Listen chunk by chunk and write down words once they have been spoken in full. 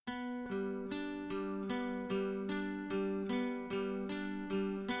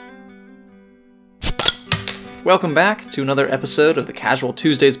Welcome back to another episode of the Casual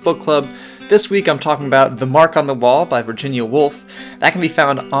Tuesdays Book Club. This week I'm talking about The Mark on the Wall by Virginia Woolf. That can be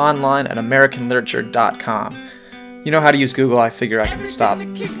found online at AmericanLiterature.com. You know how to use Google, I figure I can stop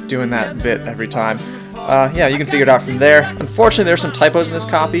doing that bit every time. You can figure it out from there. Unfortunately, there are some typos in this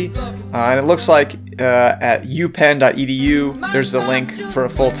copy, and it looks like at upenn.edu there's a link for a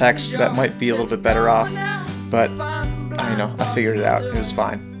full text that might be a little bit better off, but I figured it out. It was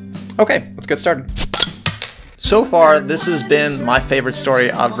fine. Okay, let's get started. So far, this has been my favorite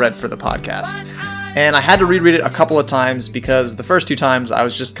story I've read for the podcast, and I had to reread it a couple of times because the first two times I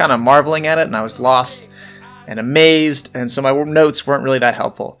was just kind of marveling at it and I was lost and amazed, and so my notes weren't really that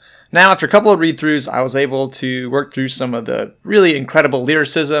helpful. Now, after a couple of read-throughs, I was able to work through some of the really incredible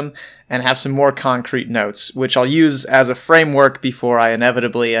lyricism and have some more concrete notes, which I'll use as a framework before I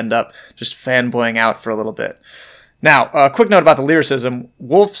inevitably end up just fanboying out for a little bit. Now, a quick note about the lyricism.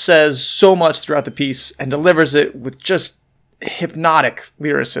 Woolf says so much throughout the piece and delivers it with just hypnotic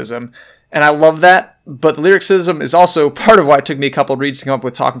lyricism, and I love that, but the lyricism is also part of why it took me a couple of reads to come up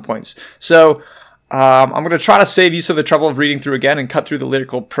with talking points. So, I'm going to try to save you some of the trouble of reading through again and cut through the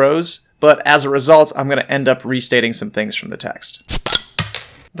lyrical prose, but as a result, I'm going to end up restating some things from the text.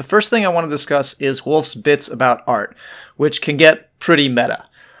 The first thing I want to discuss is Woolf's bits about art, which can get pretty meta.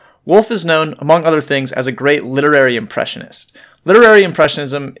 Woolf is known, among other things, as a great literary impressionist. Literary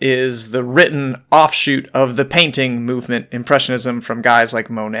impressionism is the written offshoot of the painting movement impressionism from guys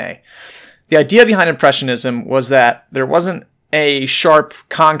like Monet. The idea behind impressionism was that there wasn't a sharp,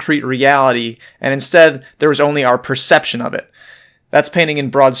 concrete reality, and instead there was only our perception of it. That's painting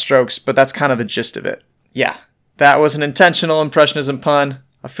in broad strokes, but that's kind of the gist of it. Yeah, that was an intentional impressionism pun.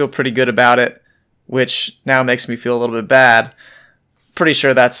 I feel pretty good about it, which now makes me feel a little bit bad. Pretty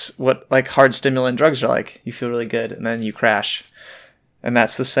sure that's what hard stimulant drugs are like. You feel really good, and then you crash. And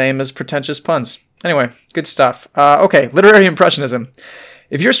that's the same as pretentious puns. Anyway, good stuff. Okay, literary impressionism.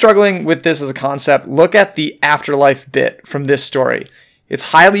 If you're struggling with this as a concept, look at the afterlife bit from this story. It's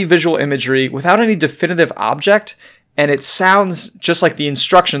highly visual imagery without any definitive object, and it sounds just like the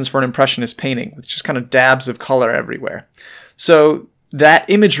instructions for an impressionist painting, with just kind of dabs of color everywhere. So that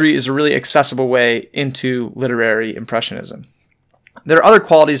imagery is a really accessible way into literary impressionism. There are other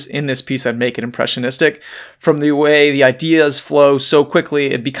qualities in this piece that make it impressionistic. From the way the ideas flow so quickly,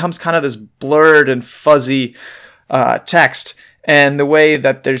 it becomes kind of this blurred and fuzzy text, and the way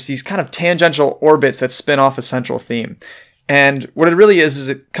that there's these kind of tangential orbits that spin off a central theme. And what it really is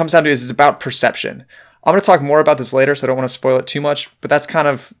it comes down to is it's about perception. I'm going to talk more about this later, so I don't want to spoil it too much, but that's kind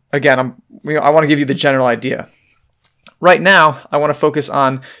of, again, I want to give you the general idea. Right now, I want to focus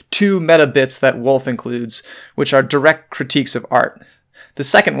on two meta bits that Woolf includes, which are direct critiques of art. The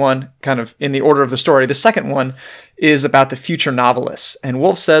second one, kind of in the order of the story, the second one is about the future novelists. And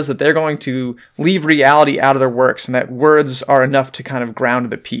Woolf says that they're going to leave reality out of their works and that words are enough to kind of ground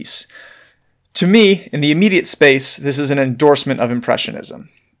the piece. To me, in the immediate space, this is an endorsement of impressionism,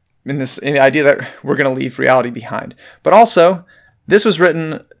 in the idea that we're going to leave reality behind. But also, this was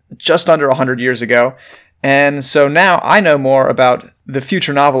written just under 100 years ago, and so now I know more about the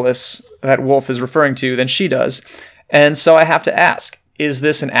future novelists that Woolf is referring to than she does, and so I have to ask, is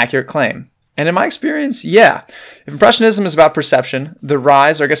this an accurate claim? And in my experience, yeah. If Impressionism is about perception, the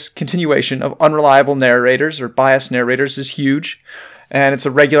rise, or I guess continuation, of unreliable narrators or biased narrators is huge, and it's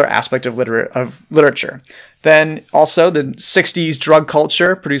a regular aspect of literature. Then also the 60s drug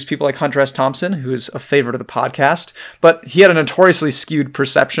culture produced people like Hunter S. Thompson, who is a favorite of the podcast, but he had a notoriously skewed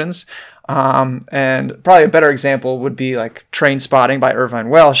perceptions. And probably a better example would be like Train Spotting by Irvine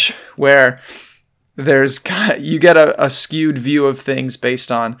Welsh, where you get a skewed view of things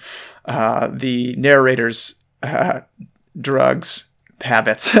based on the narrator's drugs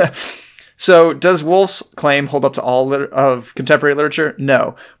habits. So does Woolf's claim hold up to all of contemporary literature?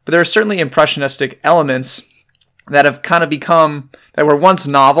 No. But there are certainly impressionistic elements that have kind of become, that were once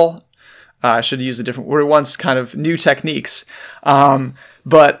novel. I should use were once kind of new techniques,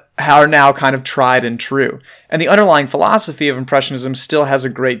 but are now kind of tried and true. And the underlying philosophy of Impressionism still has a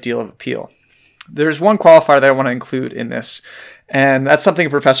great deal of appeal. There's one qualifier that I want to include in this, and that's something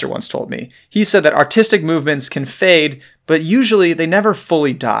a professor once told me. He said that artistic movements can fade, but usually they never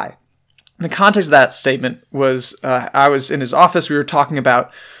fully die. The context of that statement was, I was in his office, we were talking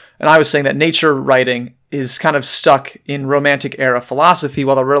about, and I was saying that nature writing is kind of stuck in Romantic era philosophy,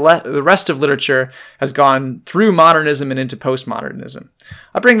 while the rest of literature has gone through modernism and into postmodernism.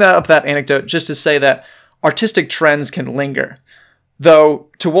 I bring that anecdote just to say that artistic trends can linger. Though,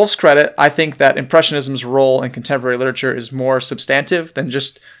 to Woolf's credit, I think that Impressionism's role in contemporary literature is more substantive than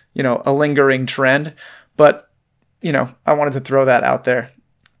just, a lingering trend. But, I wanted to throw that out there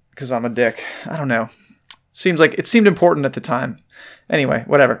because I'm a dick. I don't know. It seemed important at the time. Anyway,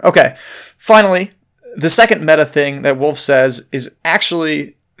 whatever. Okay. Finally, the second meta thing that Woolf says is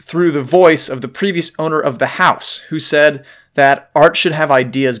actually through the voice of the previous owner of the house, who said that art should have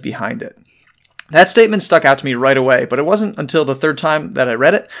ideas behind it. That statement stuck out to me right away, but it wasn't until the third time that I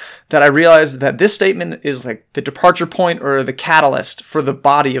read it that I realized that this statement is like the departure point or the catalyst for the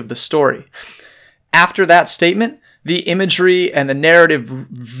body of the story. After that statement, the imagery and the narrative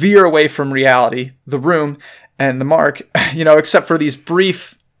veer away from reality, the room, and the mark, except for these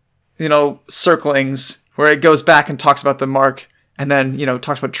brief, circlings where it goes back and talks about the mark and then,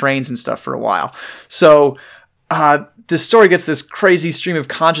 talks about trains and stuff for a while. So, this story gets this crazy stream of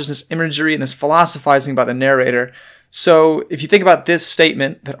consciousness imagery and this philosophizing by the narrator. So if you think about this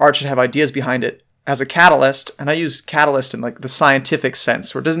statement, that art should have ideas behind it, as a catalyst, and I use catalyst in like the scientific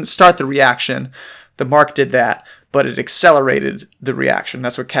sense, where it doesn't start the reaction, the mark did that, but it accelerated the reaction.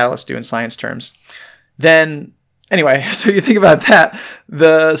 That's what catalysts do in science terms. Then, anyway, so you think about that,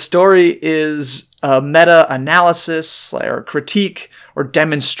 the story is a meta-analysis or critique or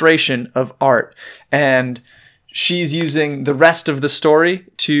demonstration of art. And she's using the rest of the story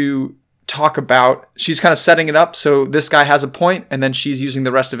to talk about, she's kind of setting it up so this guy has a point, and then she's using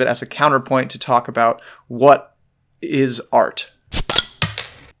the rest of it as a counterpoint to talk about what is art.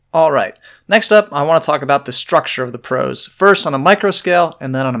 All right, next up, I want to talk about the structure of the prose, first on a micro scale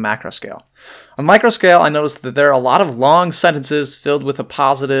and then on a macro scale. On micro scale, I noticed that there are a lot of long sentences filled with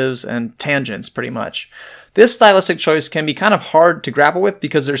appositives and tangents, pretty much. This stylistic choice can be kind of hard to grapple with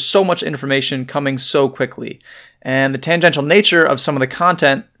because there's so much information coming so quickly. And the tangential nature of some of the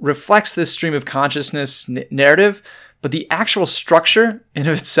content reflects this stream of consciousness narrative, but the actual structure in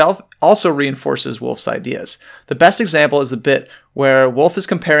of itself also reinforces Woolf's ideas. The best example is the bit where Woolf is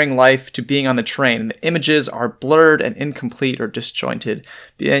comparing life to being on the train, and the images are blurred and incomplete or disjointed,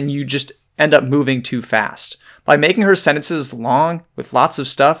 and you just end up moving too fast. By making her sentences long with lots of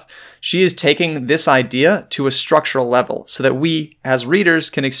stuff, she is taking this idea to a structural level so that we, as readers,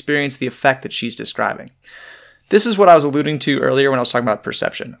 can experience the effect that she's describing. This is what I was alluding to earlier when I was talking about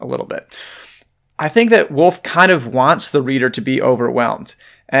perception a little bit. I think that Woolf kind of wants the reader to be overwhelmed,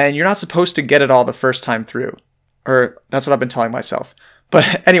 and you're not supposed to get it all the first time through. Or that's what I've been telling myself.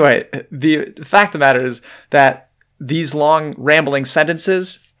 But anyway, the fact of the matter is that these long, rambling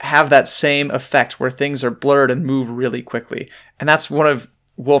sentences have that same effect where things are blurred and move really quickly. And that's one of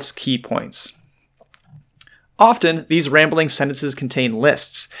Woolf's key points. Often, these rambling sentences contain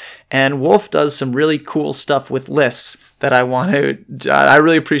lists, and Woolf does some really cool stuff with lists that I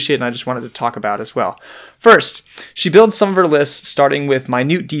really appreciate and I just wanted to talk about as well. First, she builds some of her lists starting with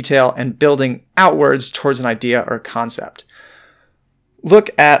minute detail and building outwards towards an idea or concept. Look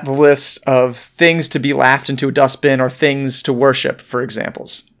at the list of things to be laughed into a dustbin or things to worship, for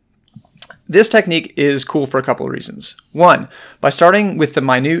examples. This technique is cool for a couple of reasons. One, by starting with the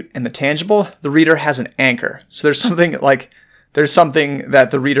minute and the tangible, the reader has an anchor. So there's something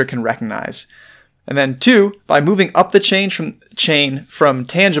that the reader can recognize. And then two, by moving up the chain from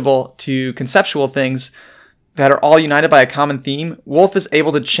tangible to conceptual things that are all united by a common theme, Woolf is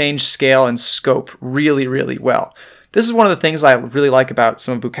able to change scale and scope really, really well. This is one of the things I really like about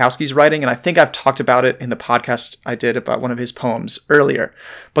some of Bukowski's writing, and I think I've talked about it in the podcast I did about one of his poems earlier.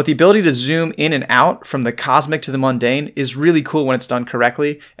 But the ability to zoom in and out from the cosmic to the mundane is really cool when it's done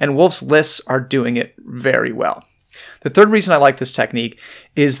correctly, and Woolf's lists are doing it very well. The third reason I like this technique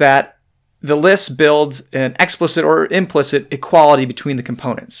is that the lists build an explicit or implicit equality between the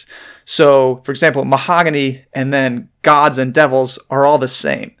components. So, for example, mahogany and then gods and devils are all the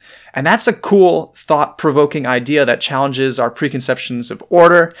same. And that's a cool, thought-provoking idea that challenges our preconceptions of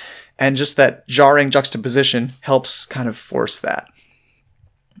order, and just that jarring juxtaposition helps kind of force that.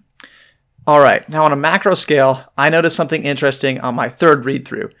 All right, now on a macro scale, I noticed something interesting on my third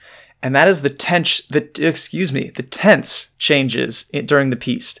read-through, and that is the tense changes during the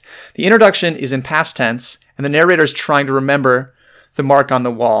piece. The introduction is in past tense, and the narrator is trying to remember the mark on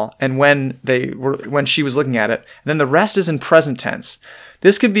the wall and when she was looking at it, and then the rest is in present tense.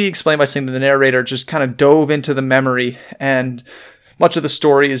 This could be explained by saying that the narrator just kind of dove into the memory, and much of the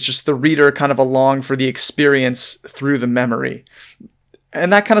story is just the reader kind of along for the experience through the memory.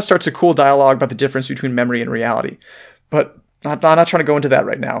 And that kind of starts a cool dialogue about the difference between memory and reality. But I'm not trying to go into that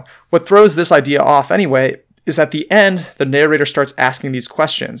right now. What throws this idea off anyway is at the end, the narrator starts asking these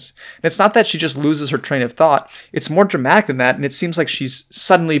questions. And it's not that she just loses her train of thought. It's more dramatic than that, and it seems like she's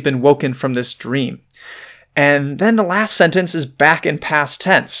suddenly been woken from this dream. And then the last sentence is back in past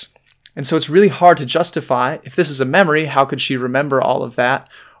tense. And so it's really hard to justify, if this is a memory, how could she remember all of that?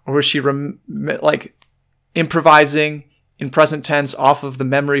 Or was she improvising in present tense off of the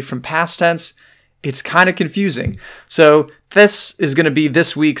memory from past tense? it's kind of confusing. So this is going to be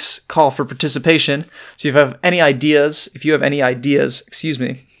this week's call for participation. So if you have any ideas,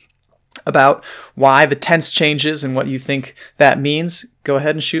 about why the tense changes and what you think that means, go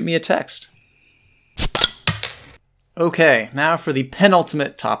ahead and shoot me a text. Okay, now for the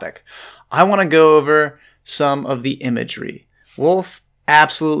penultimate topic. I want to go over some of the imagery. Woolf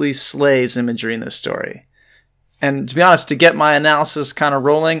absolutely slays imagery in this story. And to be honest, to get my analysis kind of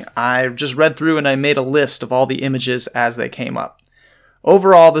rolling, I just read through and I made a list of all the images as they came up.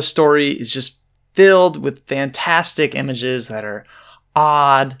 Overall, the story is just filled with fantastic images that are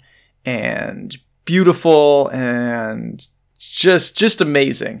odd and beautiful and just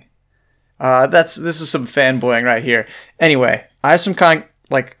amazing. This is some fanboying right here. Anyway, I have some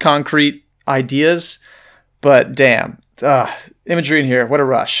concrete ideas, but damn, imagery in here, what a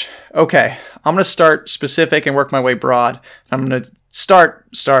rush. Okay, I'm going to start specific and work my way broad. I'm going to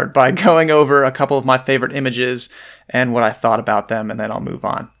start by going over a couple of my favorite images and what I thought about them, and then I'll move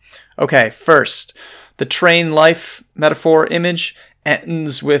on. Okay, first, the train life metaphor image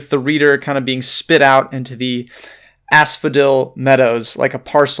ends with the reader kind of being spit out into the asphodel meadows like a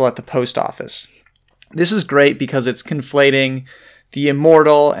parcel at the post office. This is great because it's conflating the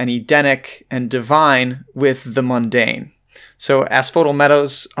immortal and Edenic and divine with the mundane. So asphodel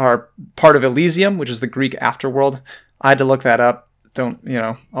meadows are part of Elysium, which is the Greek afterworld. I had to look that up.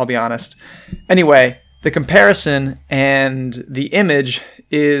 I'll be honest. Anyway, the comparison and the image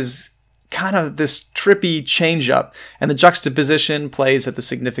is kind of this trippy change up, and the juxtaposition plays at the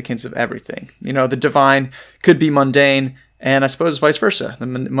significance of everything. The divine could be mundane, and I suppose vice versa. The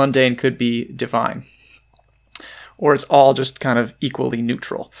mundane could be divine. Or it's all just kind of equally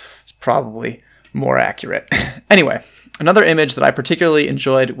neutral. It's probably more accurate. Anyway, another image that I particularly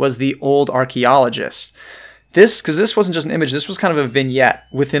enjoyed was the old archaeologist. Because this wasn't just an image, this was kind of a vignette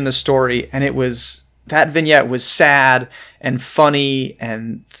within the story, and that vignette was sad and funny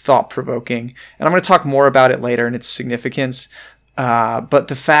and thought-provoking. And I'm going to talk more about it later and its significance. But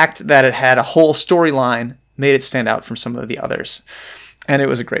the fact that it had a whole storyline made it stand out from some of the others. And it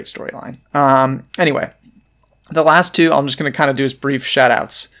was a great storyline. Anyway, the last two I'm just going to kind of do as brief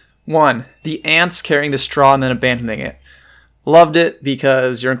shout-outs. One, the ants carrying the straw and then abandoning it. Loved it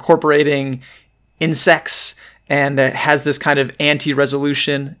because you're incorporating insects and it has this kind of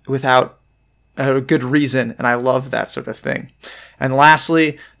anti-resolution without a good reason, and I love that sort of thing. And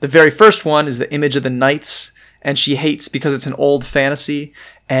lastly, the very first one is the image of the knights, and she hates because it's an old fantasy,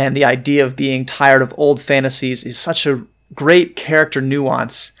 and the idea of being tired of old fantasies is such a great character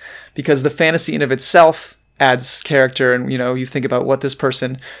nuance, because the fantasy in of itself adds character, and you think about what this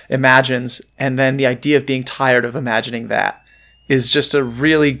person imagines, and then the idea of being tired of imagining that is just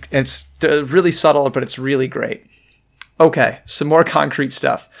it's really subtle, but it's really great. Okay, some more concrete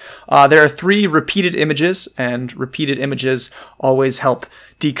stuff. There are 3 repeated images, and repeated images always help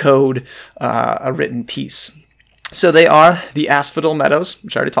decode a written piece. So they are the asphodel meadows,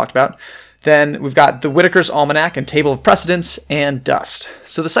 which I already talked about. Then we've got the Whitaker's Almanac and Table of Precedence and dust.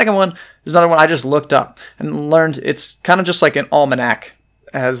 So the second one is another one I just looked up and learned it's kind of just like an almanac,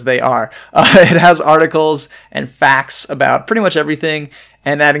 as they are. It has articles and facts about pretty much everything,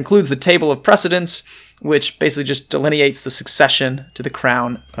 and that includes the Table of Precedence, which basically just delineates the succession to the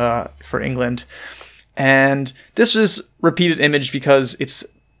crown for England. And this is repeated image because it's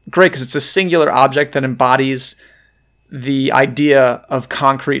great because it's a singular object that embodies the idea of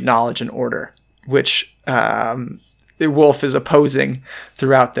concrete knowledge and order, which Woolf is opposing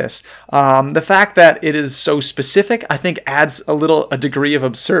throughout this. The fact that it is so specific, I think, adds a degree of a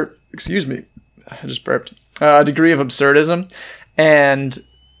degree of absurdism, and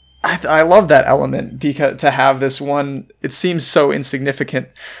I love that element because to have this one, it seems so insignificant,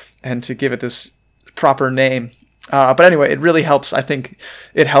 and to give it this proper name. But anyway, it really helps. I think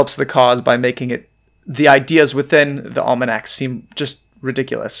it helps the cause by making the ideas within the almanac seem just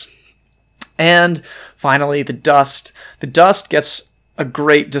ridiculous. And finally, the dust. The dust gets a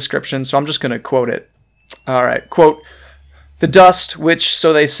great description, so I'm just going to quote it. All right, quote, "The dust, which,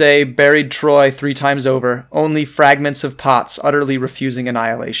 so they say, buried Troy 3 times over, only fragments of pots utterly refusing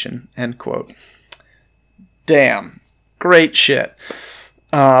annihilation." End quote. Damn. Great shit.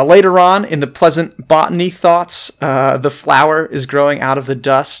 Later on, in the pleasant botany thoughts, the flower is growing out of the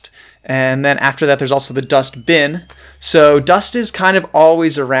dust. And then after that, there's also the dust bin. So dust is kind of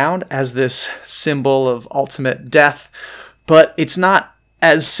always around as this symbol of ultimate death, but it's not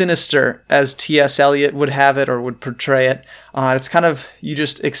as sinister as T.S. Eliot would have it or would portray it. It's kind of, you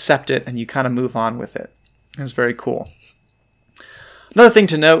just accept it and you kind of move on with it. It's very cool. Another thing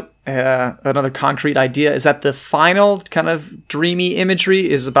to note, another concrete idea, is that the final kind of dreamy imagery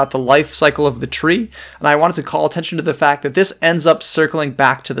is about the life cycle of the tree. And I wanted to call attention to the fact that this ends up circling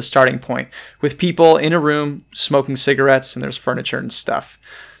back to the starting point, with people in a room smoking cigarettes and there's furniture and stuff.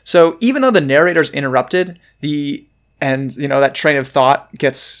 So even though the narrator's interrupted, that train of thought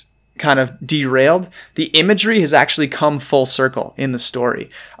gets kind of derailed, the imagery has actually come full circle in the story.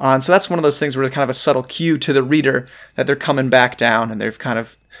 And so that's one of those things where it's kind of a subtle cue to the reader that they're coming back down and they're kind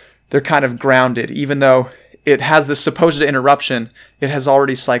of grounded. Even though it has this supposed interruption, it has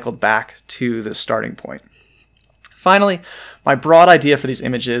already cycled back to the starting point. Finally, my broad idea for these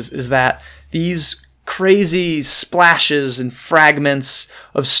images is that these crazy splashes and fragments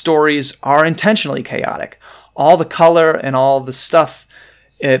of stories are intentionally chaotic. All the color and all the stuff,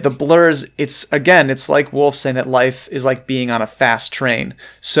 the blurs, it's like Woolf saying that life is like being on a fast train.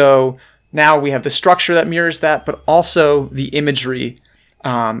 So now we have the structure that mirrors that, but also the imagery,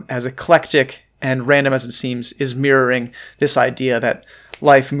 as eclectic and random as it seems, is mirroring this idea that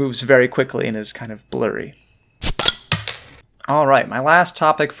life moves very quickly and is kind of blurry. All right, my last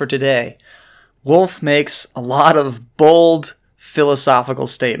topic for today. Woolf makes a lot of bold philosophical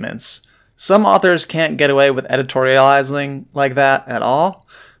statements. Some authors can't get away with editorializing like that at all,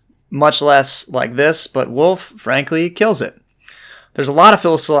 much less like this, but Woolf, frankly, kills it. There's a lot of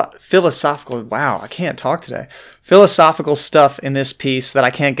philosophical stuff in this piece that I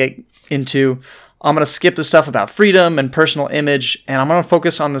can't get into. I'm going to skip the stuff about freedom and personal image, and I'm going to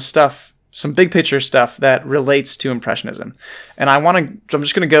focus on the stuff, some big picture stuff that relates to Impressionism. And I'm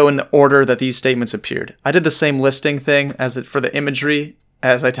just going to go in the order that these statements appeared. I did the same listing thing for the imagery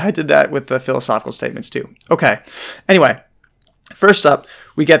as I did that with the philosophical statements too. Okay. Anyway, first up,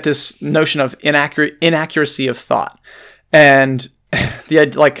 we get this notion of inaccuracy of thought. And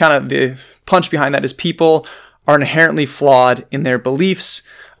the punch behind that is people are inherently flawed in their beliefs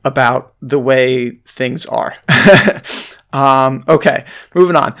about the way things are. Okay,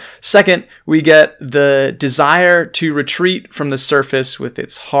 moving on. Second, we get the desire to retreat from the surface with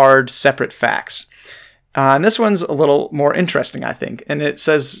its hard, separate facts. And this one's a little more interesting, I think. And it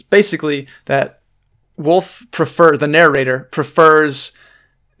says basically that the narrator prefers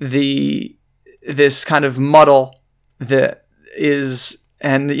this kind of muddle that is,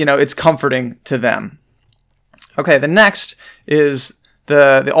 and it's comforting to them. Okay, the next is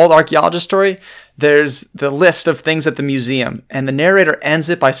the old archaeologist story. There's the list of things at the museum, and the narrator ends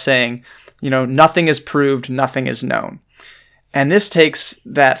it by saying, nothing is proved, nothing is known. And this takes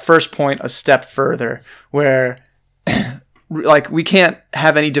that first point a step further, where we can't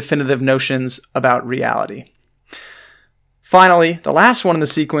have any definitive notions about reality. Finally, the last one in the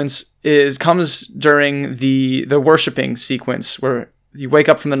sequence comes during the worshiping sequence, where you wake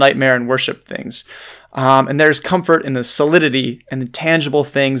up from the nightmare and worship things. And there's comfort in the solidity and the tangible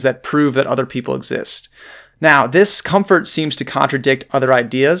things that prove that other people exist. Now, this comfort seems to contradict other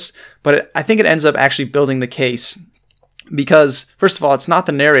ideas, but I think it ends up actually building the case. Because, first of all, it's not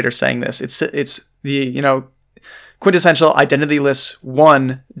the narrator saying this. It's the, quintessential identityless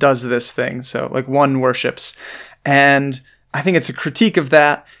one does this thing. So, one worships. And I think it's a critique of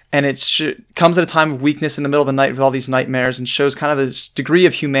that. And it comes at a time of weakness in the middle of the night with all these nightmares, and shows kind of this degree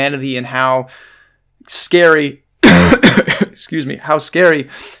of humanity and how scary, how scary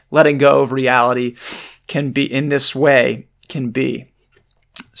letting go of reality can be in this way can be.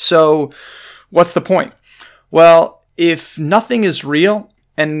 So, what's the point? Well, if nothing is real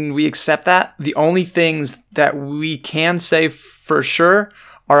and we accept that, the only things that we can say for sure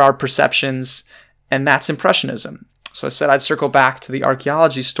are our perceptions, and that's Impressionism. So I said I'd circle back to the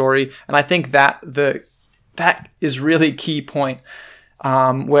archaeology story, and I think that is really a key point,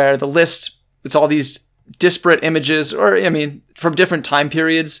 where the list, it's all these disparate images, from different time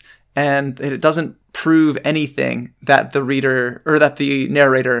periods, and it doesn't prove anything that the reader or that the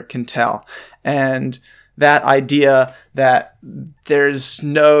narrator can tell. And that idea that there's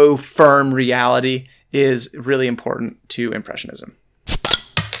no firm reality is really important to Impressionism.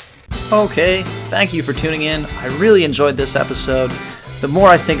 Okay, thank you for tuning in. I really enjoyed this episode. The more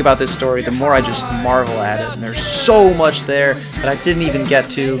I think about this story, the more I just marvel at it. And there's so much there that I didn't even get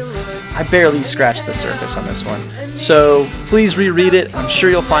to. I barely scratched the surface on this one. So please reread it. I'm sure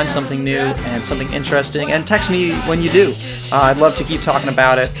you'll find something new and something interesting. And text me when you do. I'd love to keep talking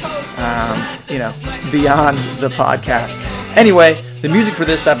about it, beyond the podcast. Anyway, the music for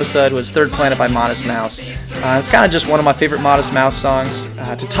this episode was Third Planet by Modest Mouse. It's kind of just one of my favorite Modest Mouse songs.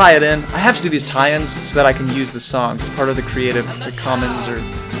 To tie it in, I have to do these tie-ins so that I can use the song. It's part of the Creative Commons or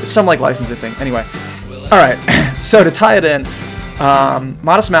some licensing thing. Anyway, all right. So to tie it in,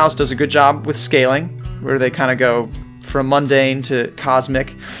 Modest Mouse does a good job with scaling, where they kind of go from mundane to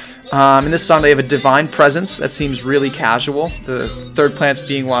cosmic. In this song, they have a divine presence that seems really casual. The third planet's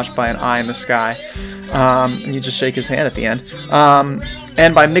being watched by an eye in the sky. And you just shake his hand at the end.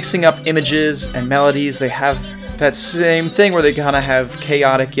 And by mixing up images and melodies, they have that same thing where they kind of have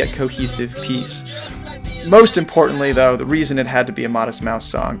chaotic yet cohesive piece. Most importantly, though, the reason it had to be a Modest Mouse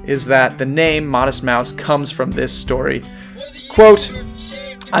song is that the name Modest Mouse comes from this story. Quote,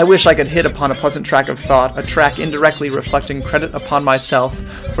 "I wish I could hit upon a pleasant track of thought, a track indirectly reflecting credit upon myself,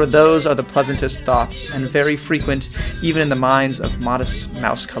 for those are the pleasantest thoughts, and very frequent even in the minds of modest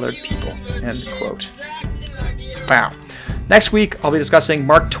mouse-colored people." End quote. Wow. Next week, I'll be discussing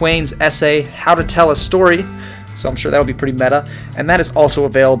Mark Twain's essay, How to Tell a Story, so I'm sure that'll be pretty meta, and that is also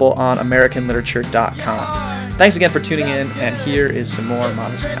available on AmericanLiterature.com. Thanks again for tuning in, and here is some more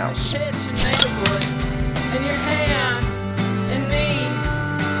Modest Mouse.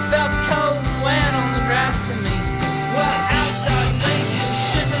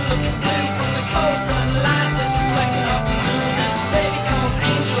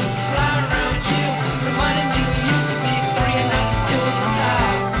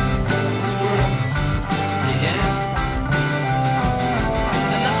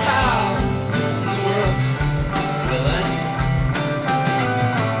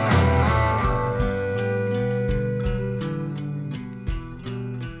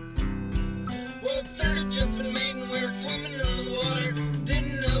 Just been made and we were swimming in the water.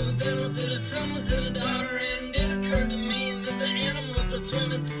 Didn't know then was it a son, was it a daughter? And it occurred to me that the animals were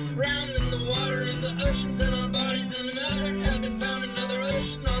swimming around in the water, in the oceans and our bodies. And another had been found, another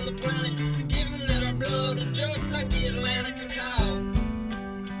ocean on the planet, given that our blood is just like the Atlantic. And how?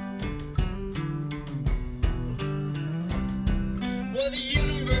 Well, the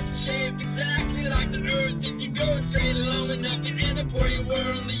universe is shaped exactly like the earth. If you go straight long enough, you end up where you were.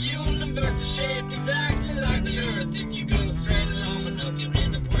 And the universe is shaped exactly like the earth. If you go straight long enough, you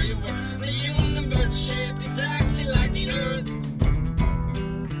end up where you were. The universe is shaped exactly like the earth.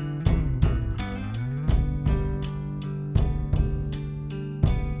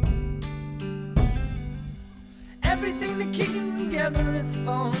 Everything that keeps it together is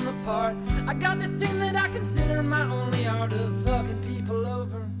falling apart. I got this thing that I consider my only art of art.